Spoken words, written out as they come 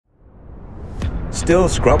Still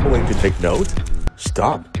scrambling to take note?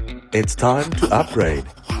 Stop. It's time to upgrade.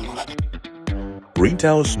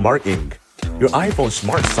 REETLE SmartInk, your iPhone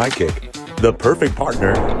smart sidekick, the perfect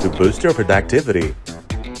partner to boost your productivity.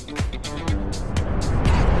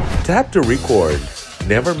 Tap to record.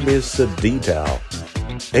 Never miss a detail.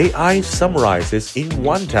 AI summarizes in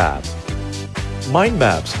one tap. Mind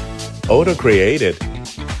maps, auto-created.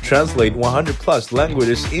 Translate 100+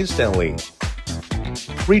 languages instantly.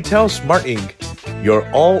 REETLE SmartInk, your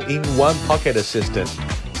all-in-one pocket assistant.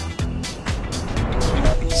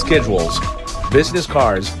 Schedules, business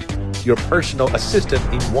cards, your personal assistant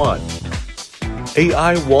in one.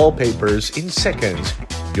 AI wallpapers in seconds,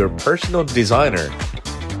 your personal designer.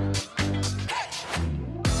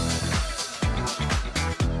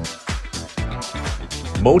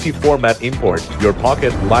 Multi-format import, your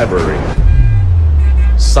pocket library.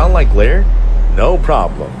 Sunlight glare? No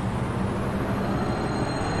problem.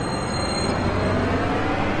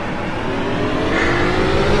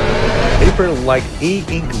 Paper like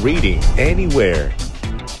e-ink reading anywhere.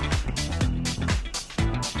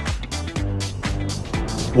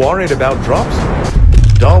 Worried about drops?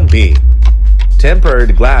 Don't be.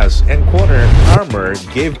 Tempered glass and corner armor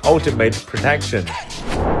give ultimate protection.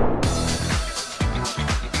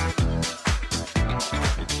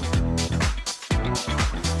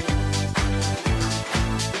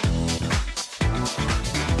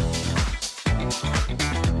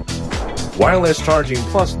 Wireless charging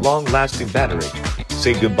plus long-lasting battery.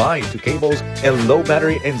 Say goodbye to cables and low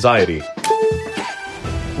battery anxiety.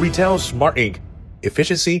 REETLE SmartInk.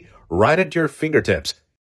 Efficiency right at your fingertips.